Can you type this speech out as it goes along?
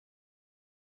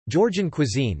Georgian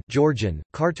cuisine Georgian,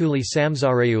 Kartuli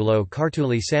Samzareulo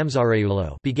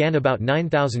began about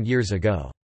 9,000 years ago.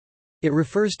 It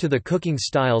refers to the cooking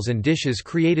styles and dishes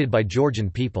created by Georgian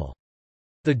people.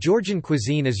 The Georgian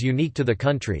cuisine is unique to the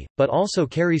country, but also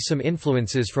carries some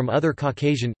influences from other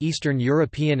Caucasian, Eastern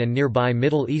European and nearby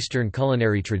Middle Eastern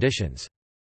culinary traditions.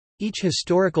 Each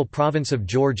historical province of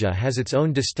Georgia has its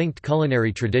own distinct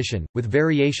culinary tradition, with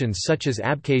variations such as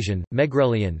Abkhazian,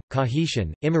 Megrelian,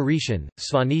 Kakhetian, Imeretian,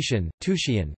 Svanetian,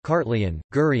 Tushian, Kartlian,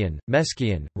 Gurian,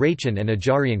 Meskian, Raichian and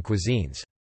Adjarian cuisines.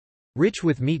 Rich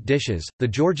with meat dishes, the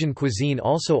Georgian cuisine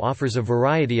also offers a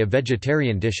variety of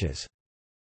vegetarian dishes.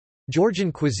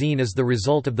 Georgian cuisine is the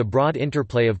result of the broad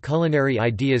interplay of culinary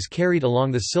ideas carried along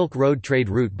the Silk Road trade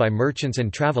route by merchants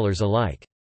and travelers alike.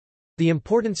 The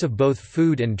importance of both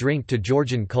food and drink to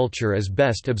Georgian culture is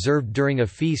best observed during a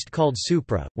feast called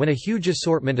supra, when a huge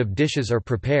assortment of dishes are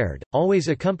prepared, always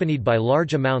accompanied by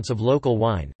large amounts of local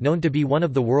wine, known to be one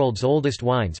of the world's oldest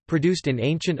wines, produced in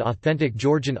ancient authentic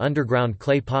Georgian underground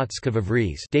clay pots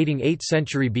kavavris dating 8th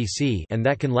century BC and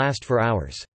that can last for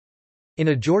hours. In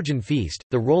a Georgian feast,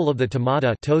 the role of the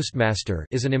tamada toastmaster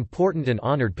is an important and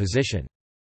honored position.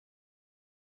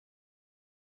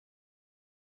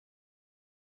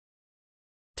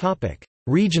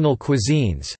 Regional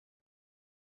cuisines.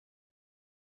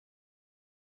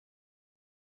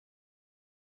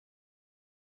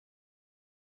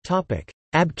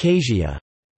 Abkhazia.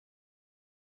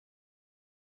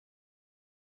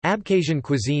 Abkhazian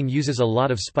cuisine uses a lot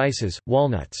of spices,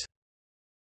 walnuts.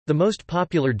 The most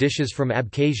popular dishes from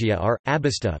Abkhazia are,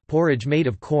 abista porridge made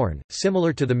of corn,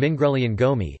 similar to the Mingrelian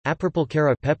gomi,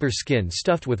 apripalkara pepper skin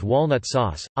stuffed with walnut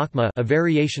sauce, akma a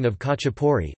variation of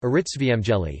khachapuri,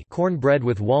 aritsviemjeli corn bread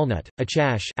with walnut,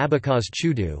 achash Abkhaz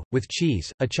chudu, with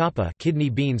cheese, achapa kidney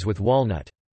beans with walnut.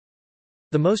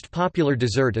 The most popular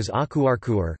dessert is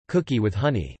akuarkuar, cookie with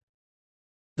honey.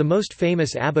 The most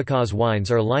famous Abkhaz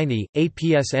wines are Lini,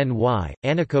 Apsny,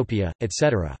 Anacopia,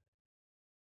 etc.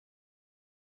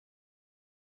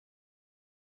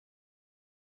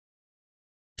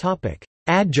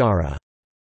 Adjara.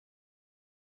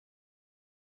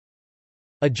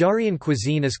 Adjarian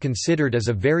cuisine is considered as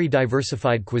a very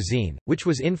diversified cuisine, which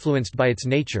was influenced by its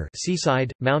nature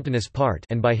seaside, mountainous part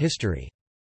and by history.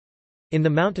 In the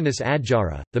mountainous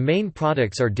Adjara, the main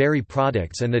products are dairy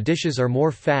products and the dishes are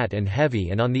more fat and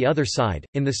heavy, and on the other side,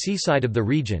 in the seaside of the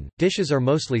region, dishes are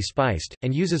mostly spiced,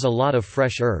 and uses a lot of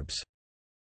fresh herbs.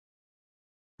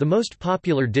 The most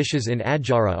popular dishes in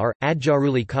Adjara are,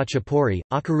 adjaruli khachapuri,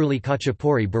 akaruli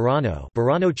khachapuri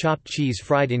Burano chopped cheese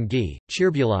fried in ghee,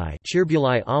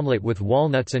 chirbuli omelette with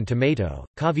walnuts and tomato,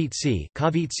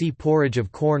 kavitsi porridge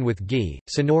of corn with ghee,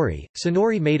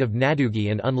 sonori made of nadugi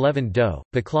and unleavened dough,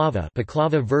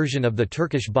 baklava version of the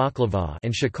Turkish baklava,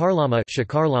 and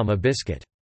shakarlama biscuit.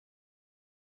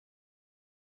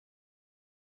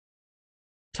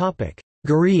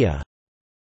 Guria.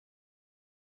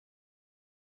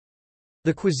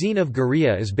 The cuisine of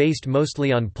Guria is based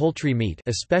mostly on poultry meat,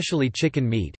 especially chicken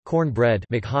meat, corn bread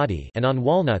and on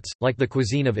walnuts, like the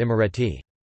cuisine of Imereti.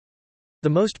 The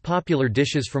most popular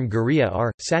dishes from Guria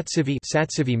are,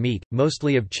 satsivi meat,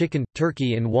 mostly of chicken,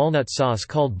 turkey in walnut sauce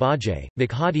called baje,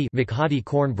 mikhadi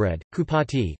cornbread,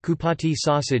 kupati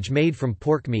sausage made from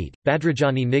pork meat,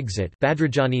 badrajani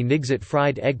nigzit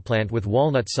fried eggplant with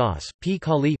walnut sauce,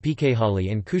 pikali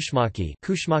and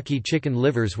kushmaki chicken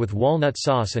livers with walnut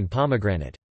sauce and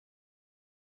pomegranate.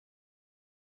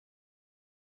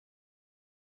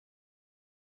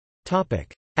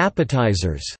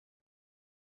 Appetizers.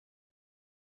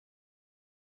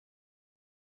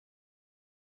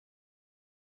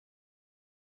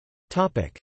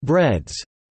 Breads.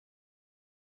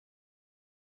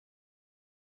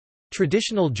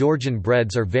 Traditional Georgian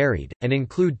breads are varied, and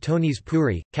include Tony's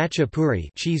puri, kacha puri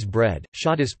cheese bread,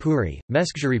 shadas puri,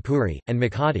 meskjari puri, and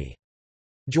mikhadi.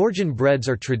 Georgian breads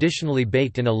are traditionally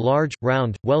baked in a large,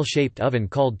 round, well-shaped oven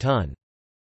called tun.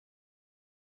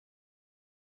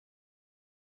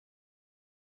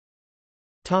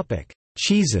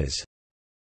 Cheeses.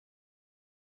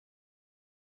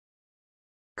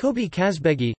 Kobe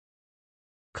Kazbegi,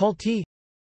 Kalti,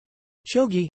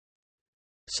 Shogi,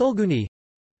 Solguni,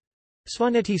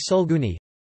 Svaneti Solguni,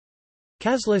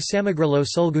 Kazla Samagrelo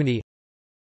Solguni,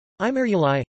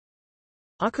 Imeryalai,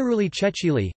 Akaruli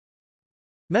Chechili,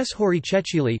 Meshori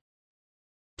Chechili,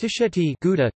 Tisheti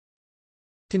Gouda,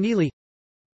 Tanili,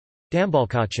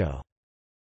 Dambalkacho.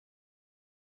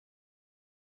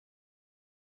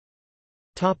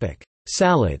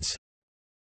 Salads.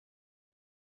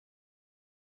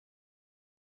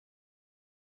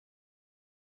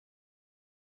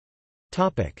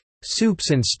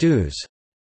 Soups and stews.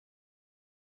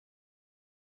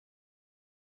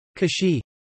 Kashi,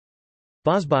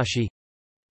 Bozbashi,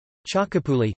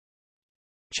 Chakapuli,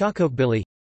 Chakokbili,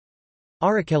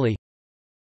 Arakeli,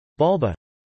 Balba,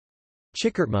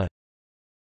 Chikurtma,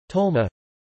 Tolma,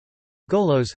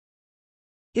 Golos,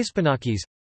 Ispanakis,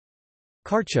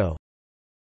 Karcho,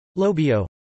 Lobio,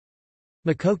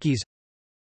 Makokis,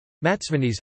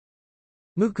 Matsvanis,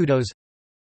 Mukudos,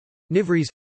 Nivris,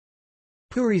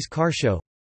 Puris Karsho,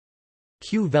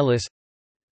 Q Velis,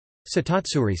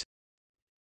 Satatsuris,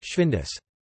 Shvindus.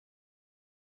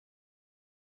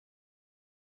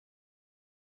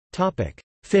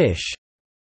 Fish.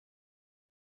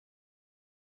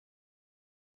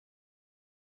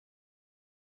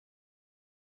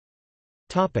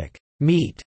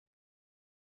 Meat.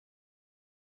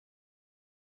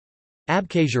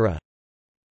 Abkhazia,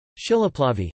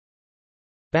 Shilaplavi,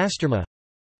 Basturma,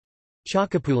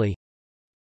 Chakapuli,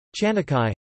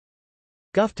 Chanakai,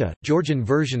 Gufta, Georgian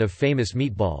version of famous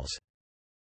meatballs.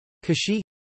 Kashi,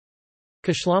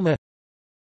 Kashlama,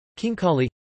 Kinkali,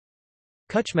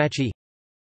 Kuchmachi,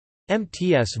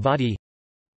 Mts Vadi,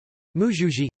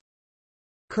 Mujuji,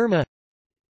 Kurma,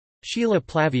 Sheila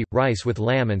Plavi – rice with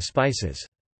lamb and spices.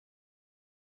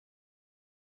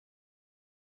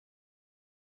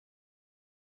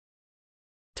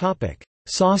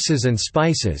 Sauces and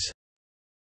spices.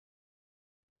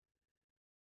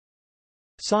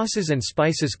 Sauces and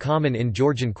spices common in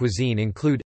Georgian cuisine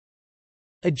include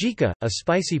Adjika, a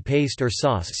spicy paste or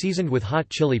sauce seasoned with hot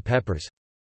chili peppers.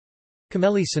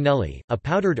 Kameli sinelli, a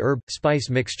powdered herb-spice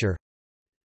mixture.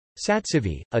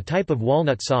 Satsivi, a type of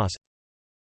walnut sauce.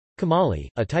 Kamali,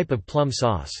 a type of plum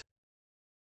sauce.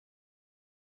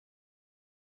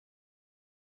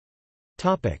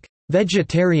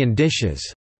 Vegetarian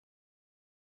dishes.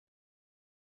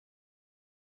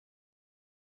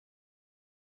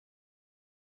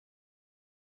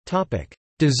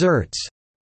 Desserts.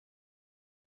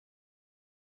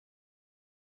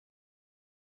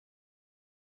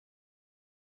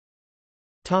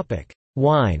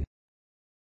 Wine.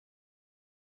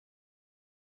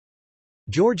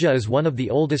 Georgia is one of the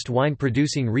oldest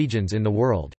wine-producing regions in the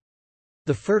world.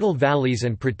 The fertile valleys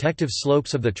and protective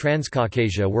slopes of the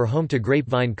Transcaucasia were home to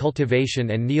grapevine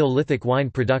cultivation and Neolithic wine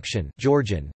production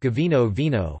Georgian, Gavino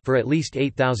vino for at least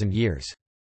 8,000 years.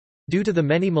 Due to the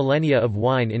many millennia of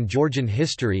wine in Georgian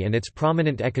history and its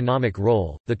prominent economic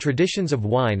role, the traditions of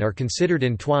wine are considered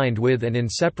entwined with and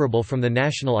inseparable from the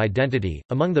national identity.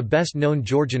 Among the best-known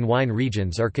Georgian wine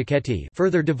regions are Kakheti,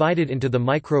 further divided into the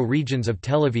micro-regions of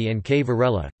Telavi and K.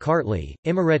 Varela, Kartli,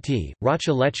 Imereti,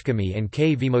 Racha Lechkami and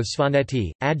K.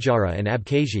 Vimosvaneti, Adjara and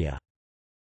Abkhazia.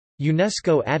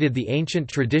 UNESCO added the ancient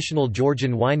traditional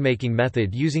Georgian winemaking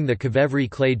method using the Kavevri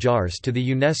clay jars to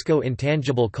the UNESCO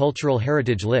Intangible Cultural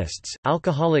Heritage lists.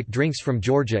 Alcoholic drinks from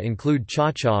Georgia include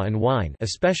cha-cha and wine,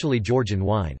 especially Georgian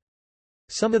wine.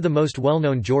 Some of the most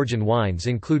well-known Georgian wines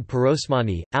include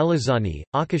Pirosmani, Alizani,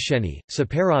 Akasheni,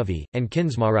 Saperavi, and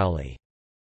Kinsmarauli.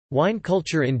 Wine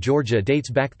culture in Georgia dates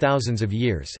back thousands of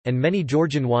years, and many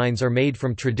Georgian wines are made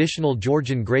from traditional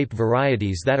Georgian grape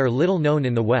varieties that are little known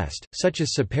in the West, such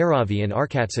as Saperavi and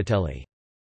Arkatsateli.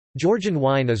 Georgian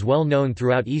wine is well known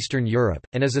throughout Eastern Europe,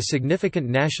 and is a significant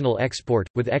national export,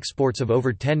 with exports of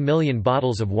over 10 million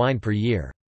bottles of wine per year.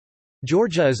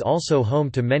 Georgia is also home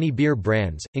to many beer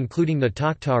brands, including the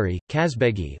Takhtari,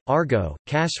 Kazbegi, Argo,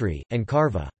 Kasri, and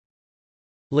Karva.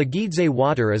 Lagidze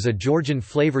water is a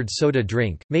Georgian-flavored soda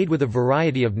drink, made with a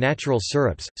variety of natural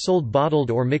syrups, sold bottled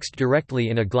or mixed directly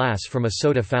in a glass from a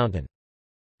soda fountain.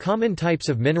 Common types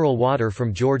of mineral water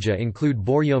from Georgia include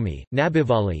Boryomi,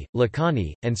 Nabivali,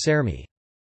 Lakani, and Sermi.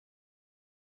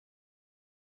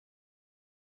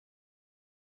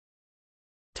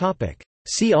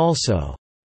 See also: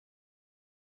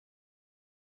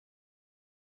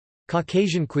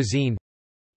 Caucasian cuisine,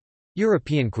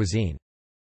 European cuisine.